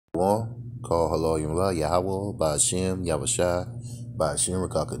Shalom, call Halal Yumla, Yahweh, Ba'ashem, Yahweh Ba'ashem,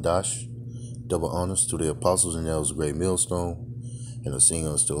 Rakakadash. Double honors to the apostles and elders of Great Millstone, and the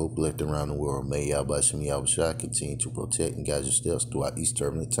singers to hope left around the world. May Yahweh Yahweh continue to protect and guide your steps throughout these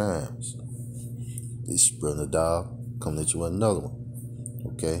turbulent times. This is Brother Dog, come let you with another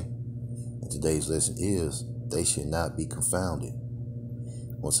one. Okay? And today's lesson is, they should not be confounded.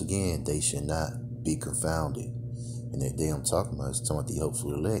 Once again, they should not be confounded. And that day I'm talking about is talking about the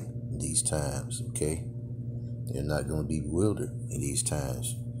hopeful elect in these times, okay? They're not going to be bewildered in these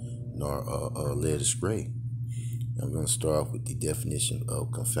times, nor led astray. I'm going to start off with the definition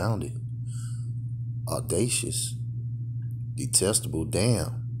of confounded. Audacious, detestable,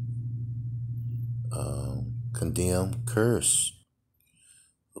 damn, condemn, curse,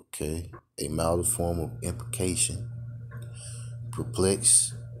 okay? A milder form of imprecation,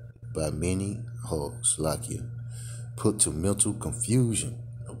 perplexed by many, put to mental confusion,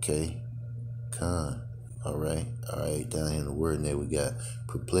 okay? All right, down here in the word there we got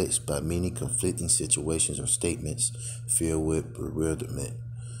perplexed by many conflicting situations or statements, filled with bewilderment,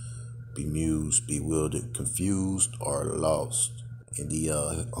 bemused, bewildered, confused, or lost. And the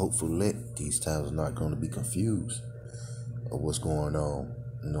hopeful elect these times are not going to be confused of what's going on,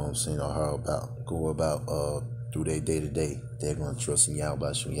 you know what I'm saying, or how go about through their day to day. They're going to trust in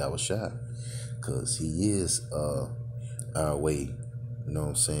Yahweh Shem Yahweh Shai, because he is our way, you know what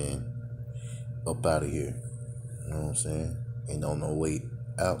I'm saying, up out of here, you know what I'm saying, and on the way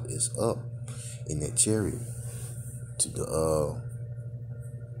out is up in that chariot to the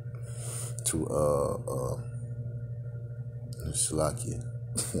Shalakia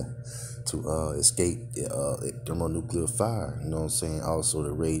to escape the thermonuclear fire, you know what I'm saying, also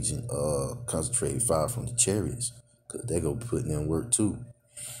the raging concentrated fire from the chariots, because they're going to be putting in work too.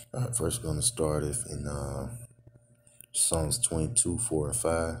 All right, first we're going to start it in Psalms 22, 4 and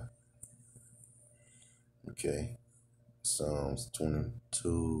 5. Okay, Psalms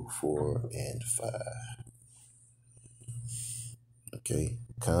 22, 4 and 5. Okay,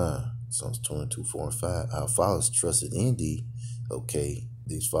 Psalms 22, 4 and 5. Our fathers trusted in thee. Okay,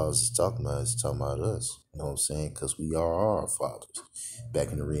 these fathers is talking about us. You know what I'm saying? Because we are our fathers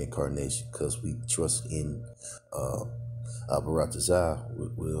back in the reincarnation. Because we trust in Abaratazah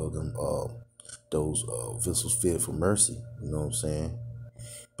with them those vessels filled for mercy. You know what I'm saying?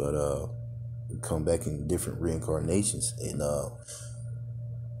 But we come back in different reincarnations, and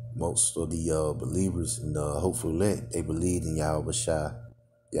most of the believers in the hopeful elect, they believed in Yahweh Shai,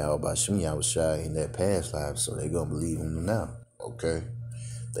 Yahweh Shem Yahweh Shai in that past life, so they're going to believe in him now, okay?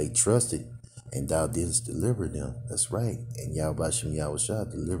 They trusted, and thou didst deliver them. That's right. And Yahweh Shem Yahweh Shai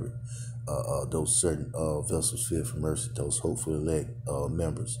delivered those certain vessels filled for mercy, those hopeful elect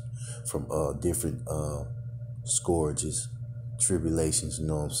members from different scourges, tribulations, you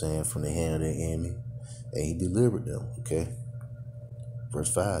know what I'm saying, from the hand of their enemy, and he delivered them, okay? Verse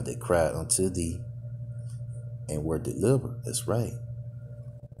 5, they cried unto thee and were delivered. That's right.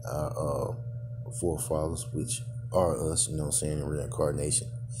 Our forefathers, which are us, you know what I'm saying, in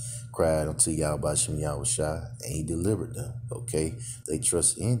reincarnation, cried unto Yahweh Shem Yahweh Shai, and he delivered them, okay? They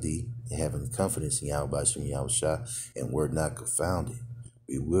trust in thee, and having confidence in Yahweh Shem Yahweh Shai, and were not confounded,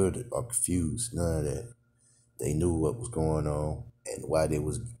 bewildered, or confused, none of that. They knew what was going on and why they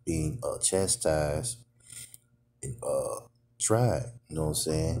was being chastised and tried, you know what I'm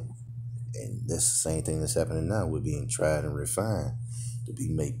saying? And that's the same thing that's happening now. We're being tried and refined to be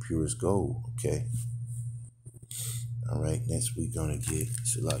made pure as gold, okay? All right, next we're going to get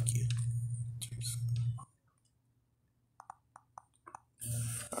Shalakia.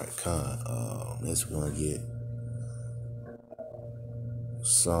 All right, next we're going to get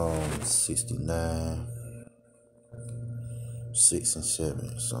Psalm 69, 6 and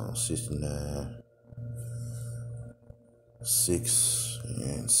 7. Psalm 69, 6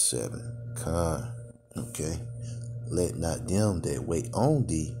 and 7. Okay. Let not them that wait on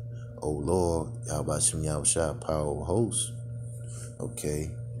thee, O Lord, Yahweh Shem Yahweh Shai, power of hosts,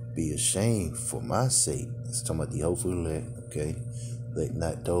 okay, be ashamed for my sake. It's talking about the hopeful elect, okay. Let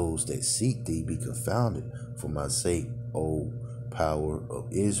not those that seek thee be confounded for my sake, O power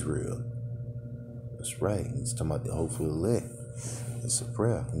of Israel. That's right. It's talking about the hopeful elect. It's a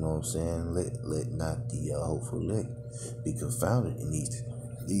prayer, you know what I'm saying? Let not the hopeful elect be confounded in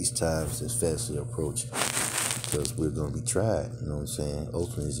these times that's fastly approaching, because we're going to be tried, you know what I'm saying?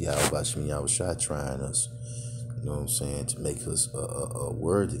 Ultimately, it's Yahweh Shem Yahweh Shai trying us, you know what I'm saying, to make us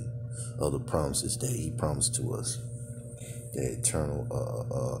worthy of the promises that he promised to us. The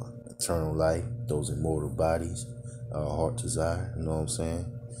eternal life, those immortal bodies, our heart desire, you know what I'm saying?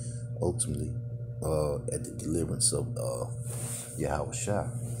 Ultimately, at the deliverance of Yahweh Shai.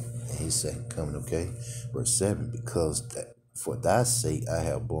 and his second coming, okay? Verse 7, because that for thy sake I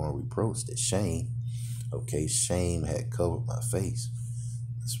have borne reproach, that shame, okay, shame had covered my face.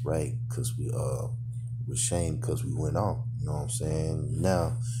 That's right, because we're shamed because we went off, you know what I'm saying?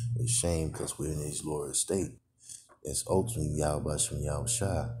 Now, we're shamed because we're in his glorious state. It's ultimately Yahweh Shem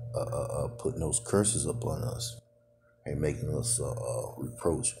Yahushua putting those curses upon us and making us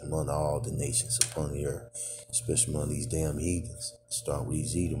reproach among all the nations upon the earth, especially among these damn heathens. Start with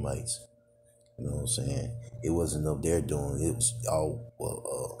these Edomites. You know what I'm saying? It wasn't of their doing. It was all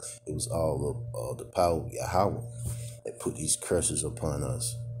of the power of Yahweh that put these curses upon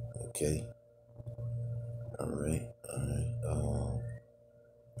us. Okay. All right.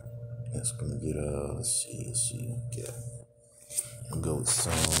 That's gonna get let's see. Okay. I'm gonna go with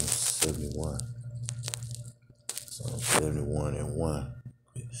Psalm 71. Psalm 71 and 1.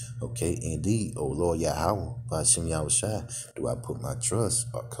 Okay, indeed, O Lord Yahweh, by Shem Yahushua, do I put my trust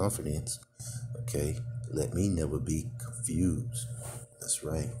or confidence. Okay, let me never be confused. That's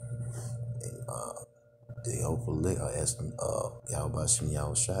right. And they hopefully are asking Yahweh Shem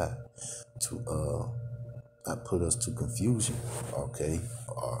Yahushua to not put us to confusion, okay,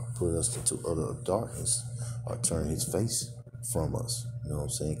 or put us into utter darkness, or turn his face from us. You know what I'm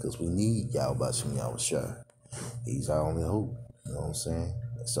saying? Because we need Yahweh Shem Yahushua. He's our only hope. You know what I'm saying?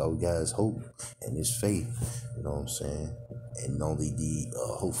 That's all we got is hope and his faith. You know what I'm saying? And only the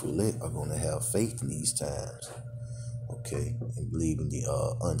hopeful elect are going to have faith in these times. Okay? And believe in the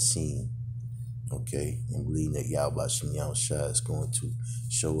unseen. Okay? And believe that Yahweh Shem Yahushua is going to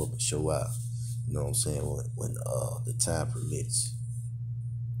show up and show out. You know what I'm saying? When the time permits.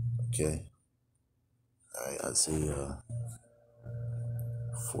 Okay? All right, Isaiah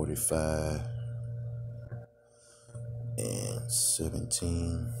 45 and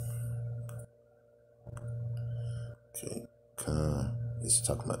 17. Okay, it's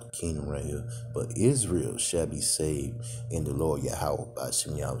talking about the kingdom right here. But Israel shall be saved in the Lord Yahweh by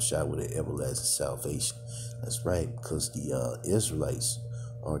Shem Yahushua with an everlasting salvation. That's right, because the Israelites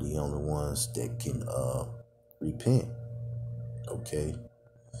are the only ones that can repent. Okay,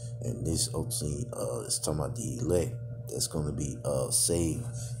 and this ultimately is talking about the elect that's going to be saved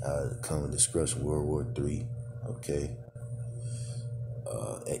out of the coming destruction, World War III. Okay,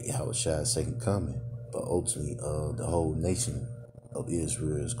 at Yahushua's second coming. But ultimately, the whole nation of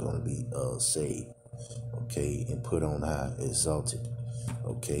Israel is going to be saved, okay, and put on high, exalted,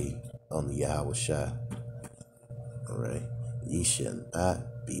 okay, under Yahushua. All right, ye shall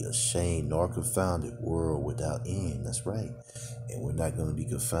not be ashamed nor confounded, world without end. That's right, and we're not going to be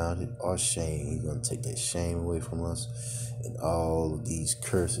confounded or shamed. He's going to take that shame away from us, and all of these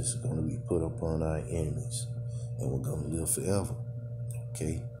curses are going to be put upon our enemies, and we're going to live forever.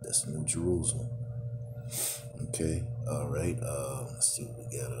 Okay, that's New Jerusalem. Okay, all right. Let's see what we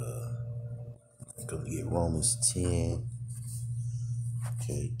got. I'm gonna get Romans 10.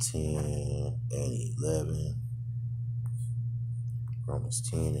 Okay, 10 and 11. Romans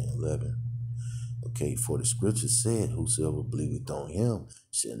 10 and 11. Okay, for the scripture said, whosoever believeth on him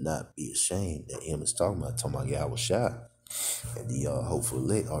shall not be ashamed. That him is talking about Yahushua. And the hopeful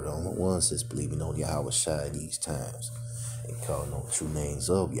elect are the only ones that's believing on Yahushua in these times and calling on true names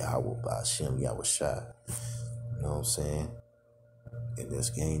of Yahweh by Hashem Yahushua. You know what I'm saying? And let's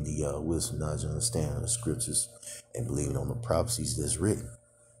gain the wisdom, knowledge, and understanding of the scriptures and believing on the prophecies that's written.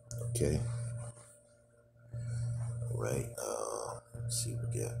 Okay? All right. Let's see what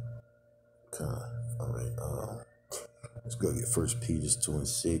we got. All right. Let's go get 1 Peter 2 and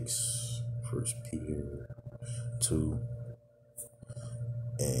 6. 1 Peter 2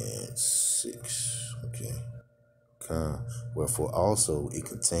 and 6. Okay. Wherefore also it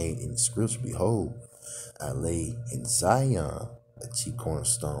contained in the scripture, behold, I lay in Zion a chief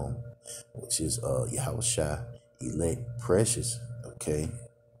cornerstone, which is Yahushua, elect, precious. Okay,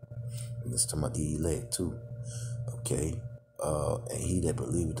 and it's talking about the elect too. Okay, and he that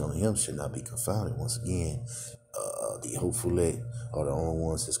believeth on him shall not be confounded. Once again, the hopeful elect are the only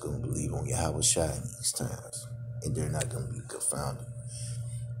ones that's going to believe on Yahushua in these times, and they're not going to be confounded.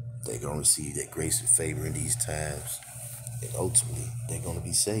 They're going to receive that grace and favor in these times, and ultimately they're going to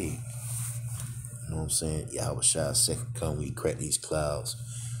be saved. You know what I'm saying? Yahushua's second come, we crack these clouds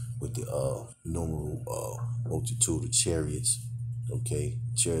with the numerable multitude of chariots. Okay,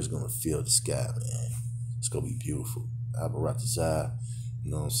 chariots gonna fill the sky, man. It's gonna be beautiful. Abaratazah,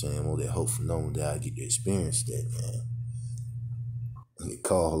 you know what I'm saying? All that hope for knowing that I get to experience that, man. And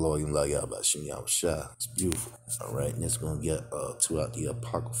call Lord and Yah about Shem Yahushua. It's beautiful. All right, and it's gonna get two out the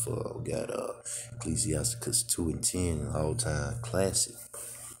Apocrypha. We got Ecclesiasticus 2 and 10, all time classic.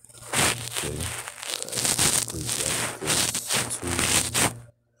 Okay. Ecclesiasticus 2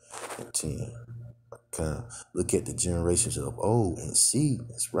 10. Kind of look at the generations of old and see.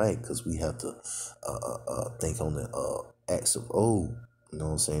 That's right, because we have to think on the acts of old. You know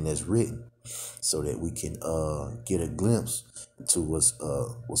what I'm saying? That's written, so that we can get a glimpse into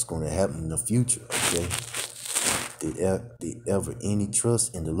what's going to happen in the future. Okay. Did ever any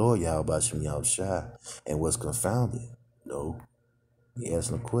trust in the Lord Yahweh Shem Yahushua and was confounded? No. He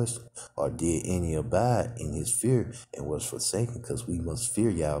asked no question. Or did any abide in his fear and was forsaken? Because we must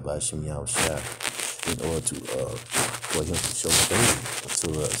fear Yahweh Shem Yahushua in order to for him to show favor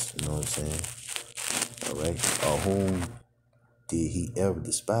to us. You know what I'm saying? All right. Or whom did he ever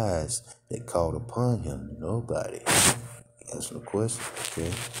despise that called upon him? Nobody. He asked no question.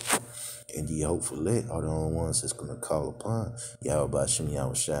 Okay. And the hopeful elect are the only ones that's going to call upon Yahweh Shem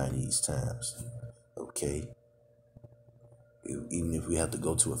Yahushua in these times. Okay? Even if we have to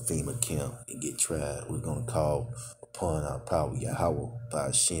go to a FEMA camp and get tried, we're going to call upon our power, Yahweh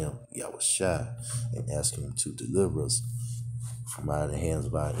Ba'ashem Yahushua, and ask him to deliver us from out of the hands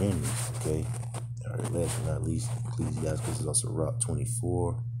of our enemies. Okay? All right, last but not least, Ecclesiastes is also Rock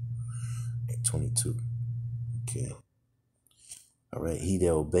 24 and 22. Okay. All right, he that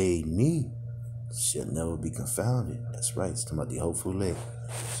obeyed me shall never be confounded. That's right. It's talking about the hopeful elect.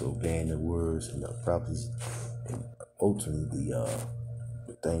 So obeying the words and the prophets and ultimately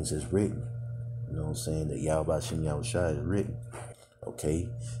the things that's written. You know what I'm saying? That Yahweh Shem Yahushua is written. Okay?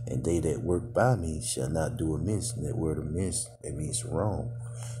 And they that work by me shall not do amiss. And that word amiss, it means wrong.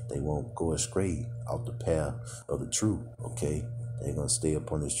 They won't go astray off the path of the truth. Okay? They're going to stay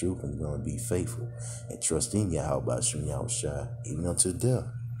upon this truth and they're going to be faithful and trust in Yahweh Shem Yahushua even unto death.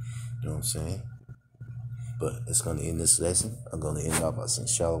 You know what I'm saying? But it's going to end this lesson. I'm going to end off by saying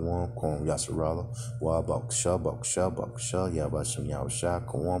Shalom, Kwam Yasarala, Wabak Shabak Shabak Shah, Yahweh Shem Yahushua,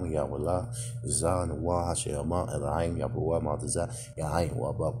 Kwam Yahweh, Zah, and Wah Hashem, Elohim, Yahweh, Maltazah, Yahim,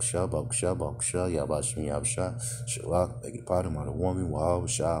 Wabak Shabak Shabak Shah, Yahweh Shem Yahushua, Shalak, Beg your pardon, Mother Woman, Wah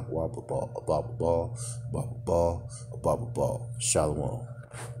Shah, Wabba Ball, Ababa Ball, Ababa Ball, Ababa Ball. Shalom.